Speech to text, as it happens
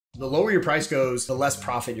The lower your price goes, the less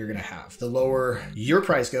profit you're going to have. The lower your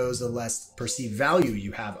price goes, the less perceived value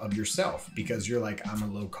you have of yourself, because you're like, I'm a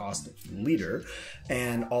low cost leader.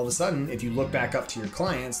 And all of a sudden, if you look back up to your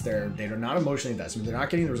clients, they're not emotionally invested. They're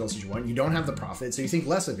not getting the results that you want. You don't have the profit. So you think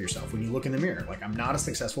less of yourself when you look in the mirror. Like, I'm not a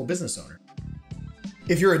successful business owner.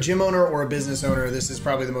 If you're a gym owner or a business owner, this is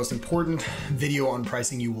probably the most important video on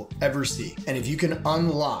pricing you will ever see. And if you can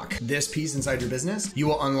unlock this piece inside your business, you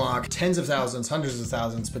will unlock tens of thousands, hundreds of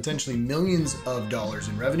thousands, potentially millions of dollars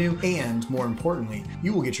in revenue. And more importantly,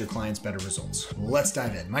 you will get your clients better results. Let's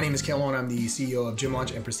dive in. My name is Kale, and I'm the CEO of Gym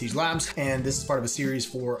Launch and Prestige Labs. And this is part of a series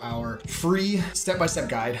for our free step-by-step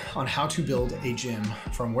guide on how to build a gym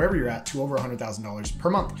from wherever you're at to over $100,000 per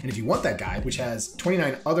month. And if you want that guide, which has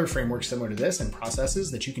 29 other frameworks similar to this and processes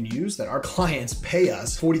that you can use that our clients pay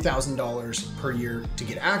us $40,000 per year to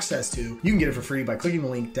get access to, you can get it for free by clicking the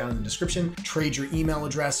link down in the description. Trade your email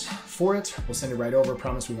address for it. We'll send it right over.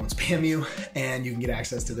 Promise we won't spam you. And you can get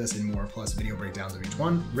access to this and more, plus video breakdowns of each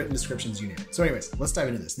one, written descriptions, you name it. So anyways, let's dive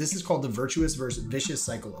into this. This is called the virtuous versus vicious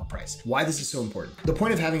cycle of price. Why this is so important. The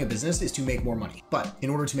point of having a business is to make more money. But in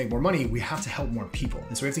order to make more money, we have to help more people.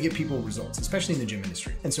 And so we have to get people results, especially in the gym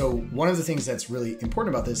industry. And so one of the things that's really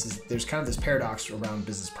important about this is there's kind of this paradox around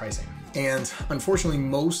business pricing. And unfortunately,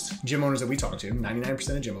 most gym owners that we talk to,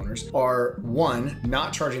 99% of gym owners, are one,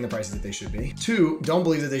 not charging the prices that they should be. Two, don't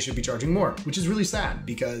believe that they should be charging more, which is really sad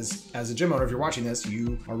because as a gym owner, if you're watching this,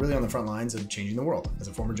 you are really on the front lines of changing the world. As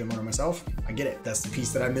a former gym owner myself, I get it. That's the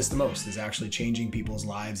piece that I miss the most, is actually changing people's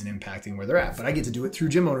lives and impacting where they're at. But I get to do it through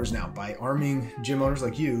gym owners now by arming gym owners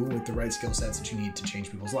like you with the right skill sets that you need to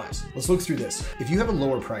change people's lives. Let's look through this. If you have a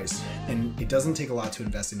lower price and it doesn't take a lot to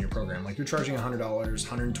invest in your program, like you're charging $100,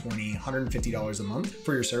 $120, $150 a month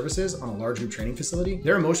for your services on a large group training facility,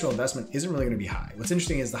 their emotional investment isn't really going to be high. What's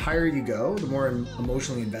interesting is the higher you go, the more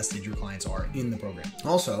emotionally invested your clients are in the program.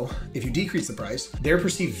 Also, if you decrease the price, their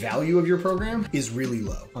perceived value of your program is really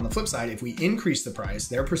low. On the flip side, if we increase the price,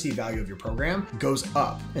 their perceived value of your program goes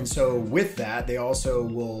up. And so with that, they also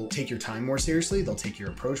will take your time more seriously, they'll take your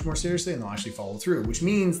approach more seriously, and they'll actually follow through, which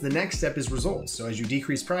means the next step is results. So as you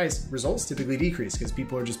decrease price, results typically decrease because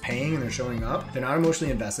people are just paying and they're showing up. They're not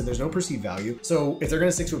emotionally invested. There's no perceived value. So if they're going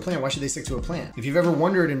to stick to a plan, why should they stick to a plan? If you've ever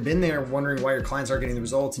wondered and been there wondering why your clients aren't getting the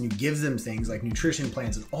results, and you give them things like nutrition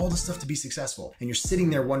plans and all the stuff to be successful, and you're sitting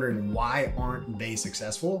there wondering why aren't they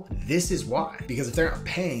successful, this is why. Because if they're not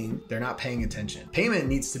paying, they're not paying attention. Payment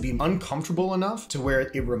needs to be uncomfortable enough to where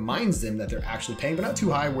it reminds them that they're actually paying, but not too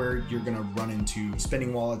high where you're going to run into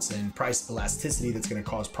spending wallets and price elasticity that's going to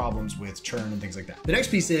cause problems with churn and things like that. The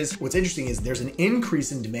next piece is, what's interesting is there's an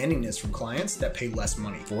increase in demandingness from clients that pay less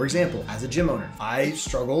money. For example, as a gym owner, I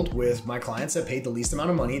struggled with my clients that paid the least amount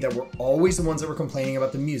of money, that were always the ones that were complaining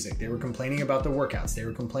about the music. They were complaining about the workouts. They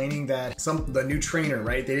were complaining that the new trainer,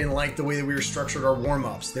 right? They didn't like the way that we were structured our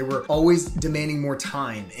warm-ups. They were always demanding more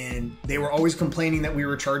time, and they were always complaining that we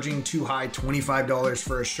were charging too high, $25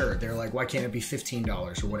 for a shirt. They're like, why can't it be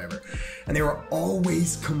 $15 or whatever? And they were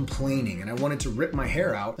always complaining, and I wanted to rip my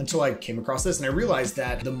hair out until I came across this, and I realized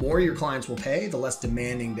that the more your clients will pay, the less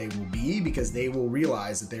demanding they will be, because they will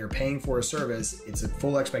realize that they are paying for a service. It's a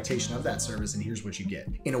full expectation of that service, and here's what you get.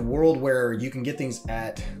 In a world where you can get things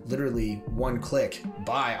at literally one click,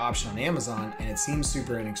 buy option on Amazon, and it seems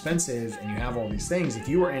super inexpensive, and you have all these things, if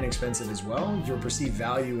you are inexpensive as well, your perceived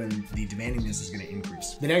value and the demandingness is going to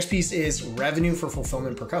increase. The next piece is revenue for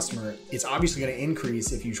fulfillment per customer. It's obviously going to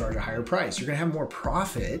increase if you charge a higher price. You're going to have more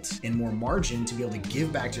profit and more margin to be able to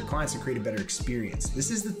give back to your clients and create a better experience.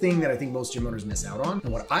 This is the thing that I think most gym owners miss out on.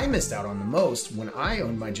 And what I missed out on the most when I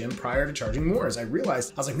owned my gym prior to charging more is I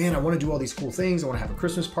realized, I was like, man, I want to do all these cool things. I want to have a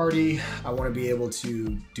Christmas party. I want to be able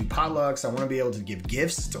to do potlucks. I want to be able to give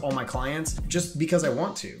gifts to all my clients just because I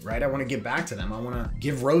want to, right? I want to give back to them. I want to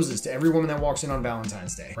give roses to every woman that walks in on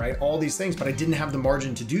Valentine's Day, right? All these things, but I didn't have the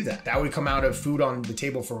margin to do that. That would come out of food on the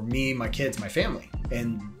table for me, my kids, my family.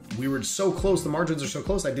 And we were so close, the margins are so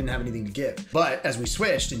close, I didn't have anything to give. But as we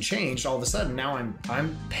switched and changed, all of a sudden now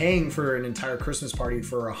I'm paying for an entire Christmas party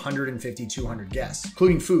for 150, 200 guests,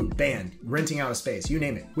 including food, band, renting out a space, you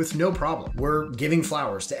name it, with no problem. We're giving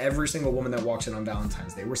flowers to every single woman that walks in on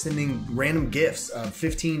Valentine's Day. We're sending random gifts of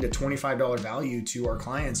 $15 to $25 value to our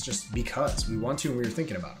clients just because we want to and we were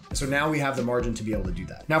thinking about them. So now we have the margin to be able to do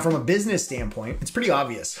that. Now from a business standpoint, it's pretty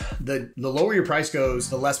obvious. The lower your price goes,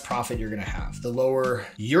 the less profit you're gonna have. The lower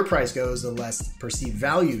your your price goes, the less perceived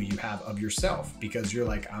value you have of yourself, because you're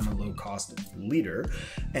like, I'm a low cost leader.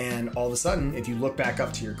 And all of a sudden, if you look back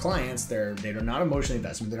up to your clients, they're not emotionally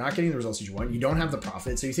invested, they're not getting the results that you want, you don't have the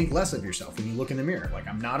profit, so you think less of yourself when you look in the mirror. Like,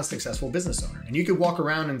 I'm not a successful business owner. And you could walk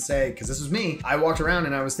around and say, because this was me, I walked around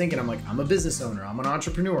and I was thinking, I'm like, I'm a business owner, I'm an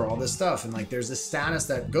entrepreneur, all this stuff. And like, there's this status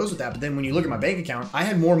that goes with that. But then when you look at my bank account, I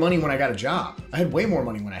had more money when I got a job. I had way more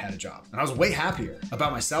money when I had a job. And I was way happier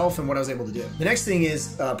about myself and what I was able to do. The next thing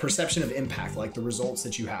is perception of impact, like the results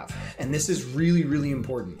that you have. And this is really, really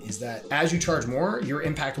important, is that as you charge more, your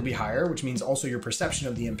impact will be higher, which means also your perception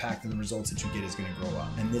of the impact and the results that you get is going to grow up.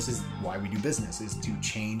 And this is why we do business, is to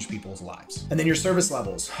change people's lives. And then your service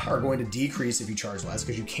levels are going to decrease if you charge less,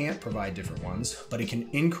 because you can't provide different ones, but it can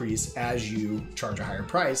increase as you charge a higher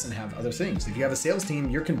price and have other things. If you have a sales team,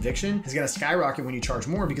 your conviction is going to skyrocket when you charge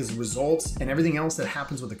more, because the results and everything else that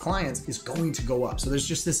happens with the clients is going to go up. So there's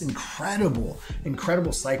just this incredible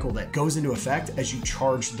cycle that goes into effect as you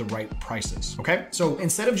charge the right prices. Okay. So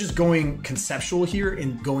instead of just going conceptual here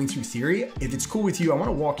and going through theory, if it's cool with you, I want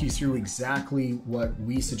to walk you through exactly what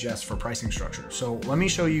we suggest for pricing structure. So let me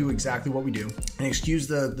show you exactly what we do, and excuse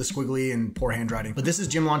the squiggly and poor handwriting, but this is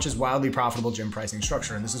Gym Launch's wildly profitable gym pricing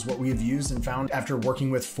structure. And this is what we have used and found after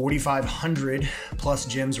working with 4,500 plus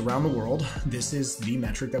gyms around the world. This is the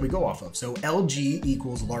metric that we go off of. So LG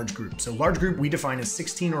equals large group. So large group we define as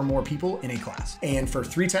 16 or more people in a class. And for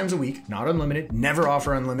 3 times a week, not unlimited, never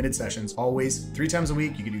offer unlimited sessions, always 3 times a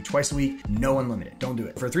week. You can do twice a week, no unlimited, don't do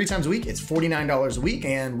it. For 3 times a week, it's $49 a week,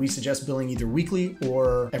 and we suggest billing either weekly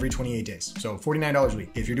or every 28 days. So $49 a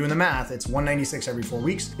week. If you're doing the math, it's $196 every 4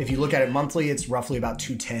 weeks. If you look at it monthly, it's roughly about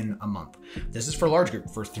 $210 a month. This is for large group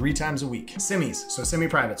for 3 times a week. Semis, so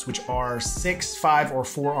semi-privates, which are 6, 5, or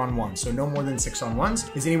 4-on-1, so no more than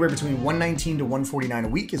 6-on-1s, is anywhere between $119 to $149 a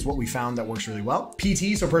week is what we found that works really well.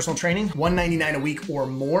 PT, so personal training, $199 a week or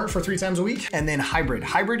more for 3 times a week. And then hybrid.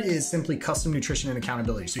 Hybrid is simply custom nutrition and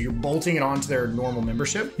accountability. So you're bolting it onto their normal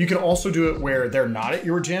membership. You can also do it where they're not at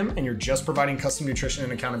your gym and you're just providing custom nutrition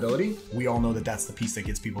and accountability. We all know that that's the piece that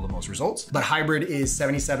gets people the most results. But hybrid is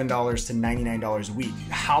 $77 to $99 a week.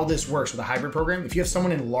 How this works with a hybrid program, if you have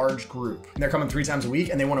someone in large group and they're coming 3 times a week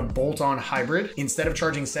and they want to bolt on hybrid, instead of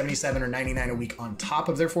charging $77 or $99 a week on top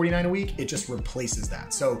of their $49 a week, it just replaces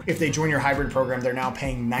that. So if they join your hybrid program, they're now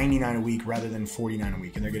paying $99 a week rather than $49 a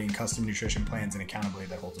week, and they're getting custom nutrition plans and accountability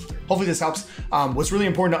that holds them through. Hopefully this helps. What's really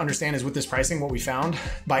important to understand is with this pricing, what we found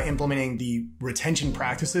by implementing the retention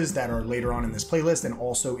practices that are later on in this playlist and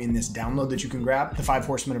also in this download that you can grab, the 5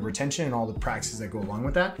 horsemen of retention and all the practices that go along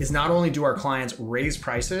with that, is not only do our clients raise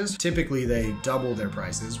prices, typically they double their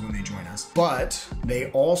prices when they join us, but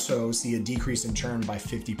they also see a decrease in churn by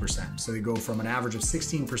 50%. So they go from an average of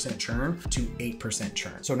 16% churn to 8%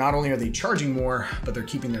 churn. So not only are they charging more, but they're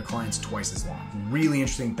keeping their clients twice as long. Really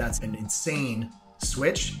interesting. That's an insane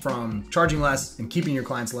switch from charging less and keeping your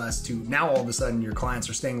clients less to now all of a sudden your clients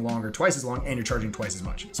are staying longer, twice as long, and you're charging twice as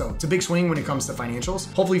much. So it's a big swing when it comes to financials.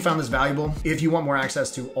 Hopefully you found this valuable. If you want more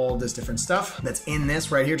access to all of this different stuff that's in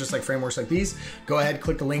this right here, just like frameworks like these, go ahead,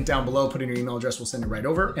 click the link down below, put in your email address, we'll send it right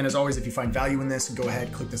over. And as always, if you find value in this, go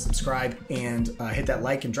ahead, click the subscribe and hit that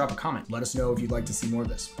like and drop a comment. Let us know if you'd like to see more of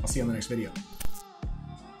this. I'll see you on the next video.